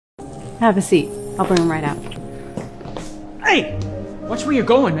Have a seat. I'll bring them right out. Hey! Watch where you're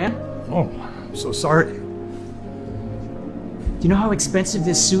going, man. Oh, I'm so sorry. Do you know how expensive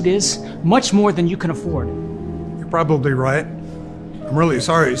this suit is? Much more than you can afford. You're probably right. I'm really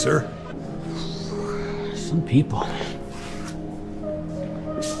sorry, sir. Some people.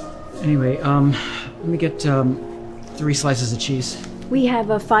 Anyway, let me get 3 slices of cheese. We have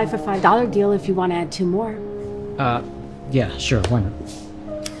a 5 for $5 deal if you want to add 2 more. Yeah, sure, why not?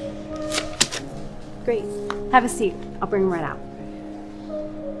 Great. Have a seat. I'll bring them right out.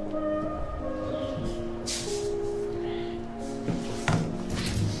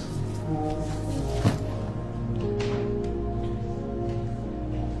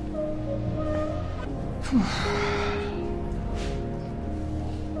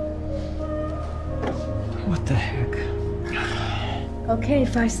 What the heck? Okay,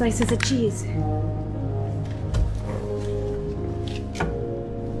 5 slices of cheese.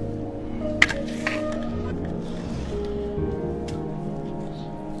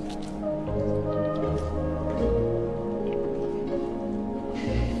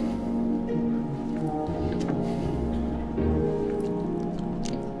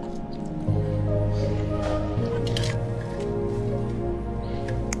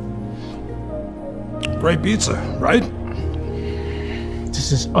 Great pizza, right?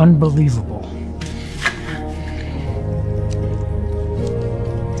 This is unbelievable.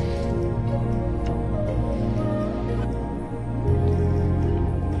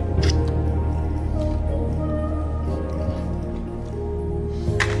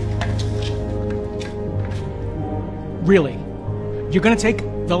 Really? You're gonna take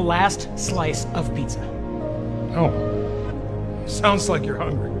the last slice of pizza? Oh, sounds like you're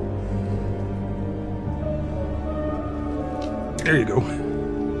hungry. There you go.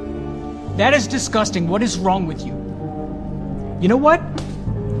 That is disgusting. What is wrong with you? You know what?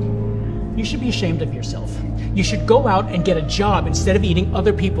 You should be ashamed of yourself. You should go out and get a job instead of eating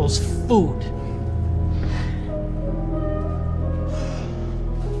other people's food.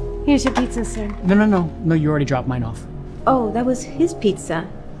 Here's your pizza, sir. No, you already dropped mine off. Oh, that was his pizza.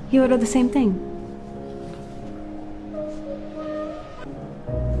 He ordered the same thing.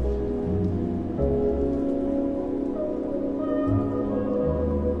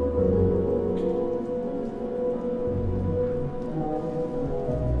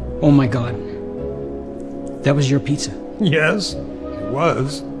 Oh my God. That was your pizza. Yes, it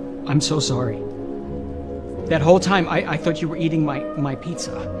was. I'm so sorry. That whole time I thought you were eating my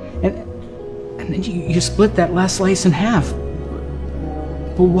pizza. And then you split that last slice in half.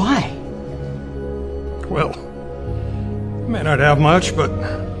 But why? Well, I may not have much, but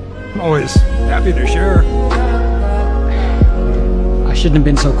I'm always happy to share. I shouldn't have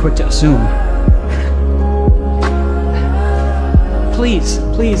been so quick to assume.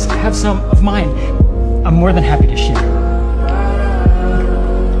 Please, have some of mine. I'm more than happy to share.